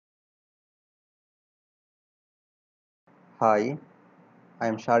Hi, I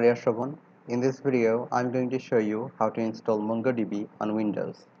am Sharia Shobhan. In this video, I'm going to show you how to install MongoDB on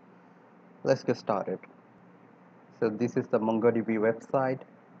Windows. Let's get started. So this is the MongoDB website.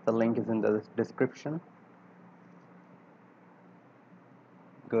 The link is in the description.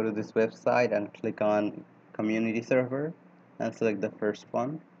 Go to this website and click on Community Server and select the first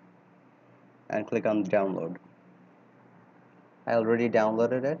one and click on Download. I already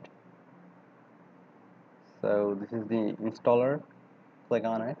downloaded it. So this is the installer. Click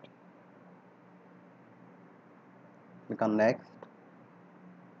on it. Click on Next.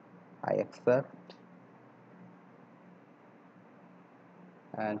 I accept.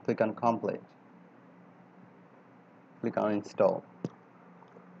 And click on Complete. Click on Install.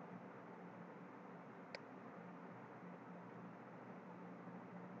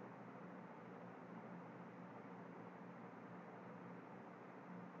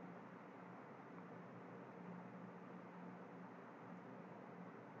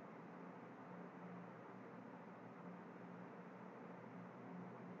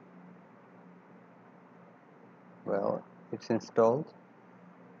 Well, it's installed.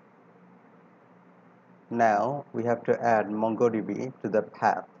 Now we have to add MongoDB to the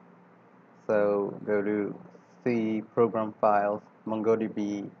path. So go to C, Program Files,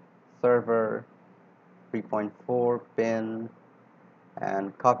 MongoDB Server 3.4 bin,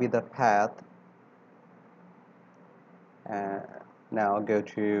 and copy the path. And now go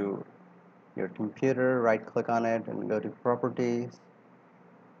to your computer, right click on it and go to Properties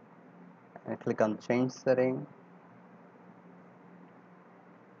and click on Change Setting.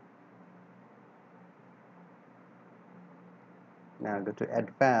 Now go to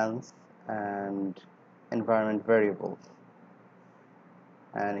Advanced and Environment Variables,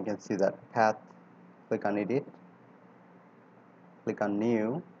 and you can see that path. Click on Edit, click on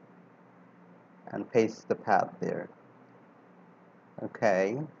New, and paste the path there.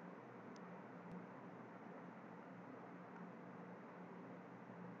 Okay.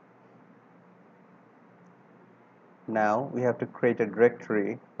 Now we have to create a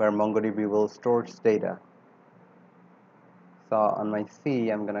directory where MongoDB will store its data. So on my C,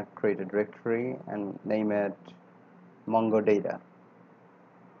 I'm going to create a directory and name it Mongo Data.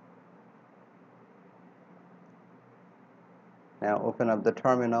 Now open up the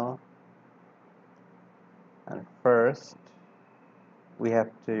terminal, and first we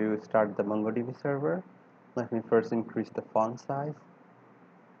have to start the MongoDB server. Let me first increase the font size.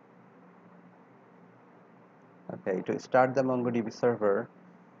 Okay, to start the MongoDB server,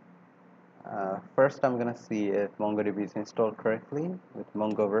 first I'm going to see if MongoDB is installed correctly with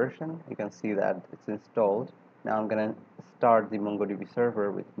Mongo version. You can see that it's installed. Now I'm going to start the MongoDB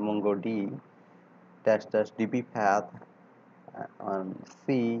server with mongod dbpath on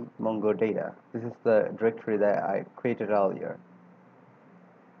C mongo data. This is the directory that I created earlier.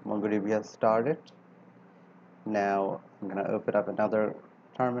 MongoDB has started. Now I'm going to open up another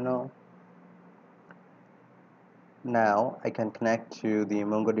terminal. Now I can connect to the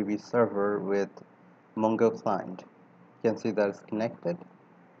MongoDB server with Mongo client. You can see that it's connected.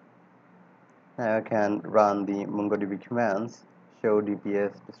 Now I can run the MongoDB commands: show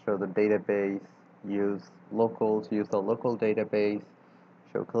DBS to show the database, use locals to use the local database,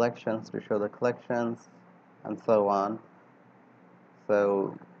 show collections to show the collections, and so on.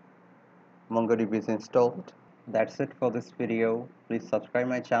 So MongoDB is installed. That's it for this video. Please subscribe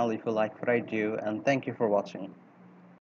my channel if you like what I do, and thank you for watching.